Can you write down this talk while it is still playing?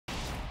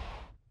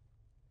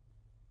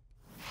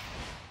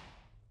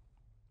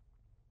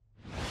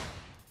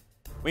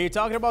When you're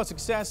talking about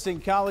success in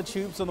college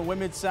hoops on the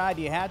women's side,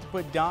 you have to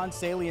put Dawn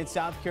Staley in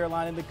South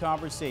Carolina in the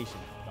conversation.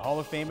 The Hall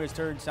of Famer has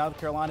turned South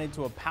Carolina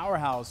into a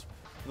powerhouse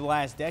for the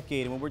last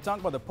decade. And when we're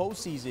talking about the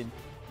postseason,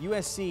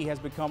 USC has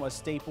become a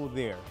staple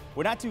there.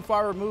 We're not too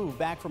far removed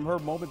back from her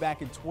moment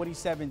back in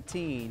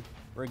 2017,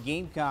 where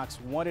Gamecocks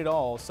won it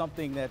all,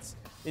 something that's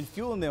been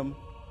fueling them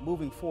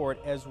moving forward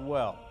as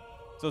well.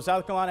 So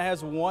South Carolina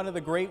has one of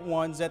the great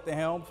ones at the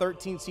helm,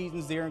 13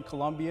 seasons there in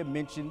Columbia.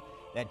 Mentioned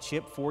that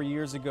Chip 4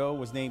 years ago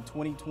was named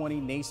 2020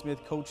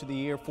 Naismith Coach of the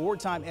Year,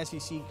 four-time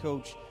SEC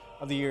Coach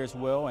of the Year as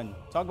well. And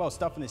talk about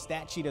stuff in the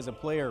stat sheet as a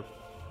player,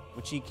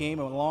 which he came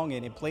along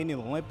and played in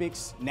the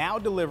Olympics, now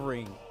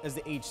delivering as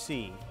the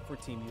HC for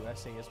Team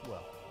USA as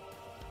well.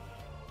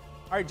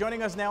 All right,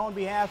 joining us now on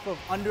behalf of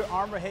Under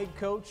Armour head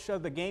coach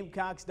of the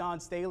Gamecocks, Dawn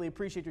Staley.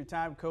 Appreciate your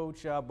time,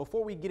 Coach.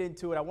 Before we get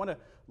into it, I want to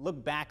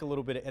look back a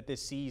little bit at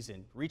this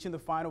season. Reaching the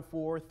Final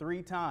Four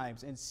 3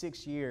 times in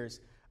 6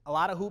 years. A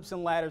lot of hoops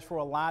and ladders for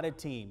a lot of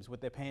teams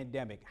with the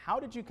pandemic. How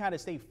did you kind of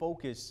stay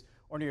focused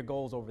on your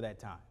goals over that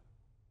time?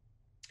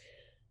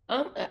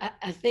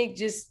 I think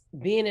just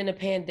being in a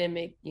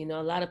pandemic, a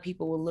lot of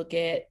people will look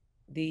at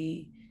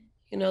the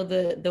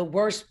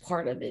worst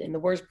part of it. And the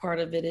worst part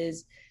of it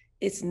is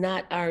it's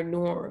not our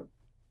norm.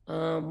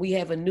 We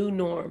have a new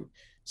norm.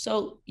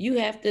 So you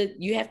have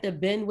to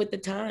bend with the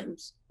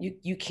times.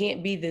 You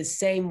can't be the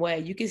same way.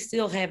 You can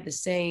still have the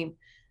same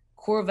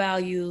core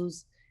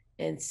values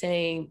and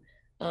same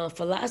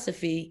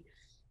philosophy,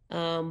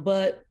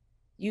 but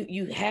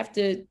you have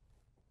to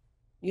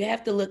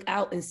look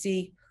out and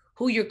see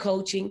who you're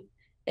coaching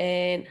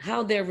and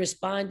how they're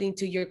responding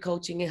to your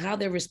coaching and how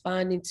they're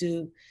responding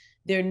to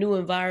their new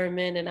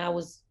environment. And I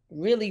was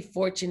really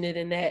fortunate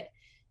in that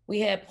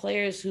we had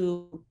players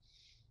who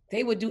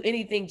they would do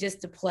anything just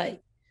to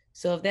play.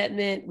 So if that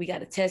meant we got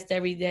to test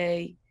every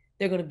day,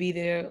 they're going to be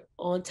there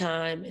on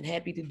time and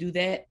happy to do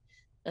that.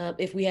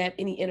 If we have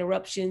any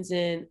interruptions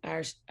in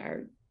our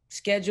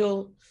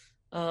schedule,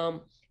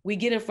 we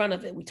get in front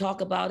of it, we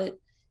talk about it,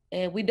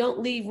 and we don't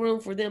leave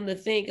room for them to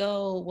think,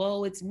 oh,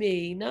 whoa, it's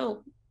me.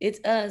 No, it's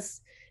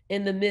us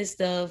in the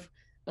midst of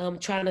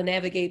trying to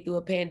navigate through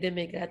a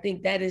pandemic. I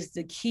think that is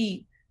the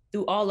key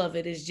through all of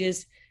it, is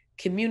just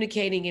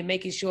communicating and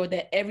making sure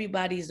that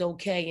everybody's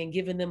okay and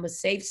giving them a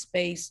safe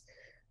space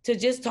to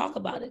just talk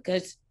about it.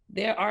 Because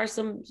there are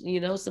some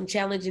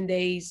challenging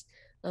days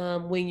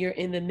when you're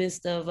in the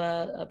midst of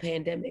a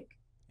pandemic.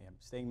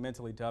 Staying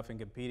mentally tough and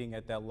competing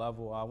at that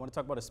level. I want to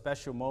talk about a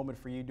special moment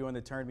for you during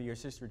the tournament. Your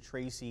sister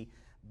Tracy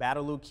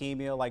battled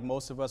leukemia. Like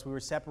most of us, we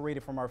were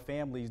separated from our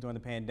families during the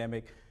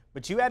pandemic,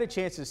 but you had a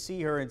chance to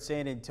see her in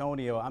San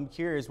Antonio. I'm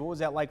curious, what was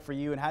that like for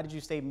you, and how did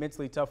you stay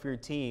mentally tough for your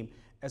team,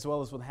 as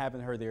well as with having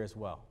her there as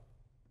well?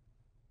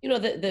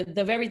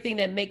 The very thing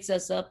that makes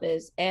us up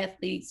as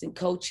athletes and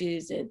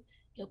coaches and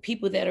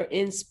people that are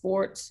in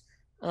sports,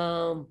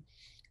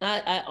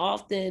 I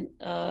often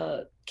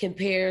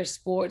compare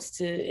sports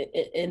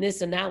to, in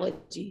this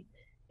analogy,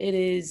 it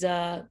is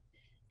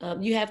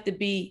you have to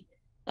be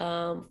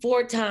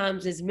 4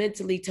 times as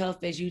mentally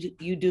tough as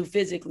you do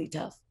physically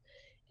tough.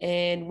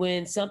 And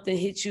when something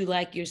hits you,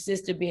 like your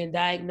sister being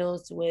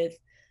diagnosed with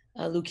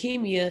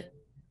leukemia,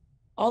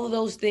 all of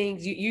those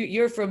things,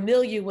 you're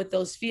familiar with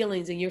those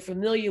feelings and you're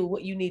familiar with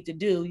what you need to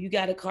do. You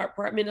got to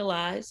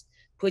compartmentalize,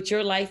 put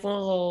your life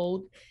on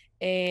hold,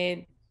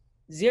 and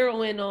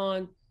zero in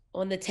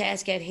on the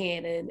task at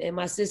hand. And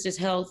my sister's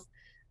health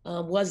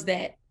was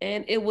that.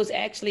 And it was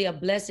actually a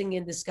blessing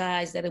in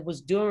disguise that it was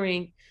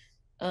during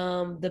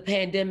the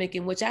pandemic,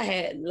 in which I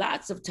had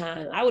lots of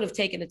time. I would have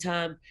taken the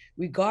time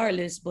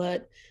regardless,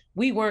 but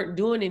we weren't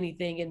doing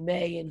anything in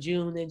May and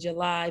June and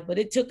July. But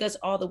it took us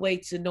all the way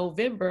to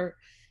November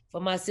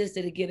for my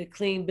sister to get a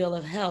clean bill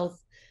of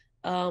health.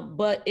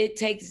 But it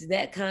takes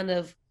that kind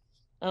of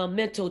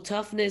mental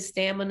toughness,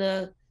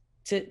 stamina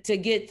to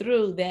get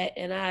through that.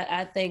 And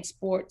I think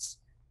sports,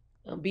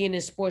 being in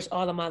sports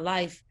all of my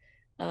life,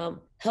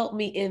 helped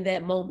me in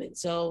that moment.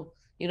 So,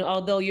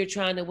 although you're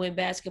trying to win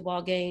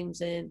basketball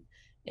games and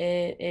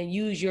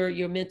use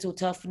your mental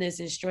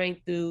toughness and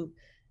strength through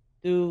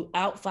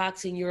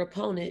outfoxing your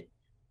opponent,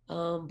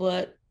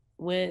 but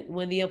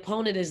when the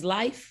opponent is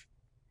life,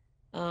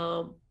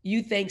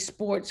 you thank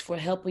sports for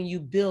helping you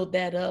build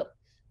that up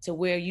to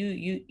where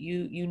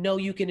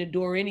you can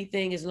endure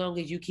anything as long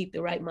as you keep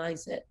the right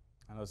mindset.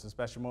 I know it's a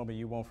special moment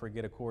you won't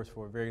forget, of course,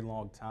 for a very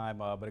long time.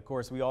 But, of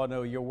course, we all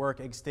know your work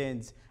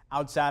extends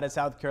outside of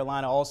South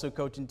Carolina, also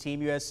coaching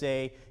Team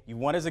USA. You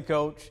won as a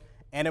coach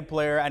and a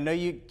player. I know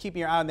you're keeping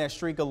your eye on that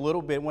streak a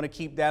little bit, want to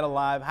keep that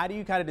alive. How do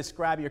you kind of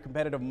describe your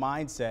competitive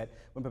mindset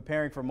when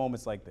preparing for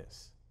moments like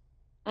this?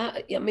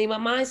 My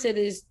mindset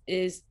is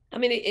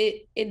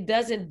it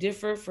doesn't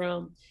differ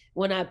from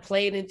when I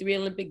played in 3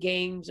 Olympic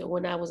Games or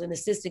when I was an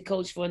assistant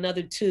coach for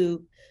another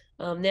 2.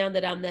 Now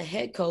that I'm the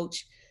head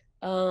coach,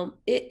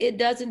 it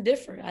doesn't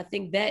differ. I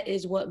think that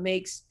is what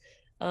makes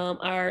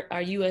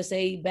our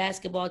USA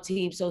basketball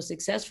team so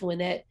successful, in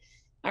that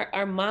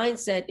our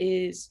mindset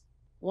is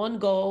one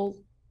goal,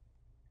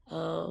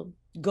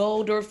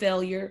 gold or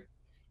failure,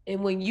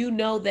 And when you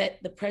know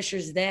that the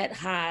pressure's that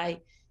high,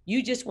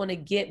 you just want to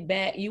get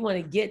back. You want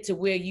to get to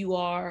where you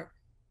are,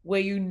 where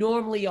you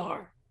normally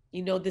are.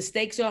 You know, the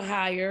stakes are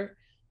higher,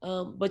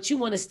 but you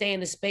want to stay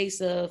in the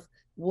space of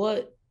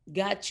what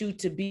got you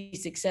to be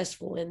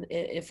successful.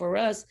 And for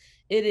us,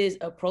 it is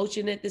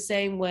approaching it the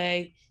same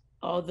way.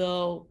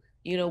 Although,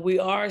 you know, we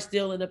are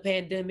still in a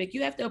pandemic,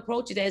 you have to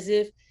approach it as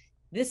if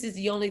this is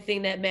the only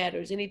thing that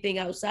matters. Anything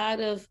outside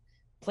of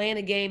playing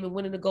a game and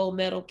winning a gold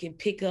medal can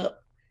pick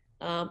up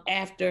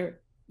after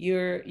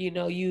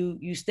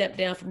you step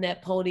down from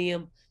that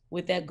podium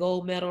with that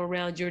gold medal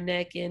around your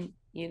neck. And,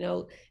 you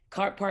know,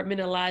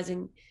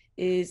 compartmentalizing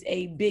is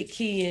a big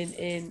key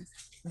in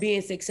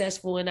being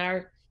successful in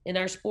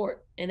our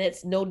sport. And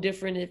that's no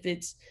different if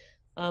it's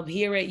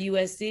here at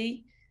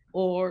USC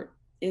or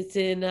it's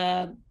in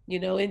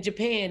in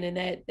Japan,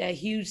 and that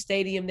huge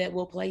stadium that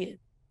we'll play in.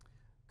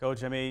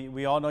 Coach, I mean,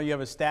 we all know you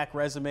have a stacked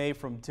resume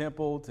from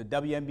Temple to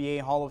WNBA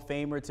Hall of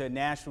Famer to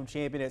national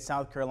champion at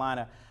South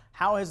Carolina.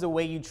 How has the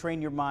way you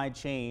train your mind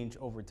changed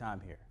over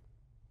time here?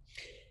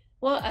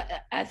 Well,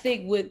 I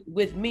think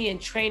with me and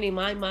training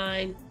my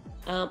mind,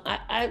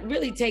 I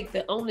really take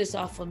the onus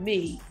off of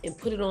me and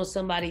put it on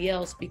somebody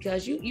else,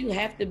 because you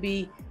have to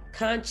be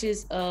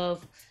conscious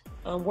of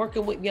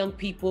working with young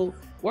people,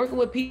 working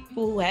with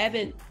people who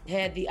haven't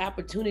had the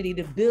opportunity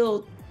to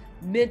build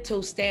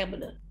mental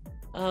stamina.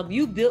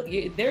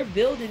 They're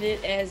building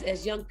it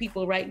as young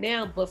people right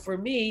now, but for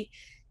me,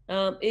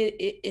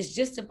 it's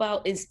just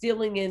about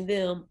instilling in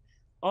them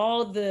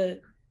all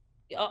the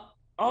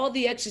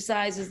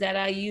exercises that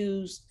I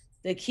use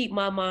to keep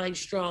my mind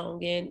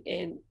strong.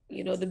 And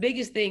you know, the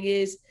biggest thing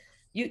is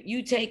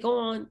you take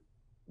on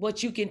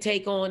what you can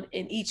take on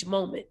in each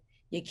moment.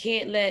 You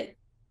can't let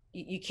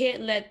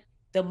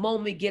the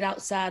moment get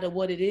outside of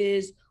what it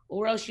is,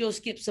 or else you'll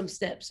skip some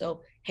steps.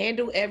 So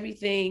handle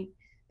everything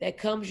that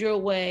comes your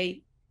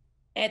way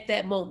at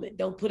that moment.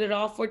 Don't put it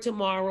off for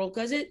tomorrow,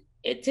 because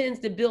it tends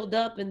to build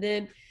up, and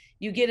then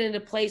you get in a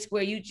place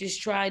where you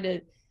just try to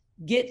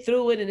get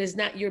through it and it's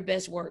not your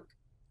best work.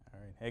 All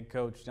right, head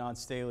coach Dawn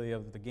Staley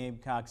of the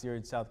Gamecocks here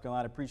in South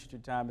Carolina. Appreciate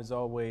your time as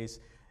always,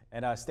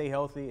 and stay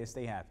healthy and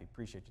stay happy.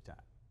 Appreciate your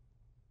time.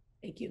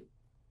 Thank you.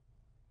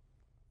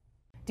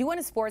 Do you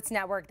want a sports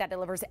network that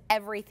delivers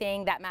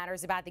everything that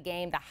matters about the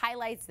game? The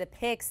highlights, the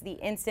picks, the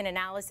instant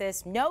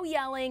analysis, no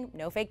yelling,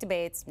 no fake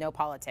debates, no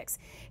politics.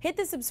 Hit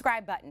the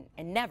subscribe button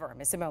and never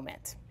miss a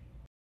moment.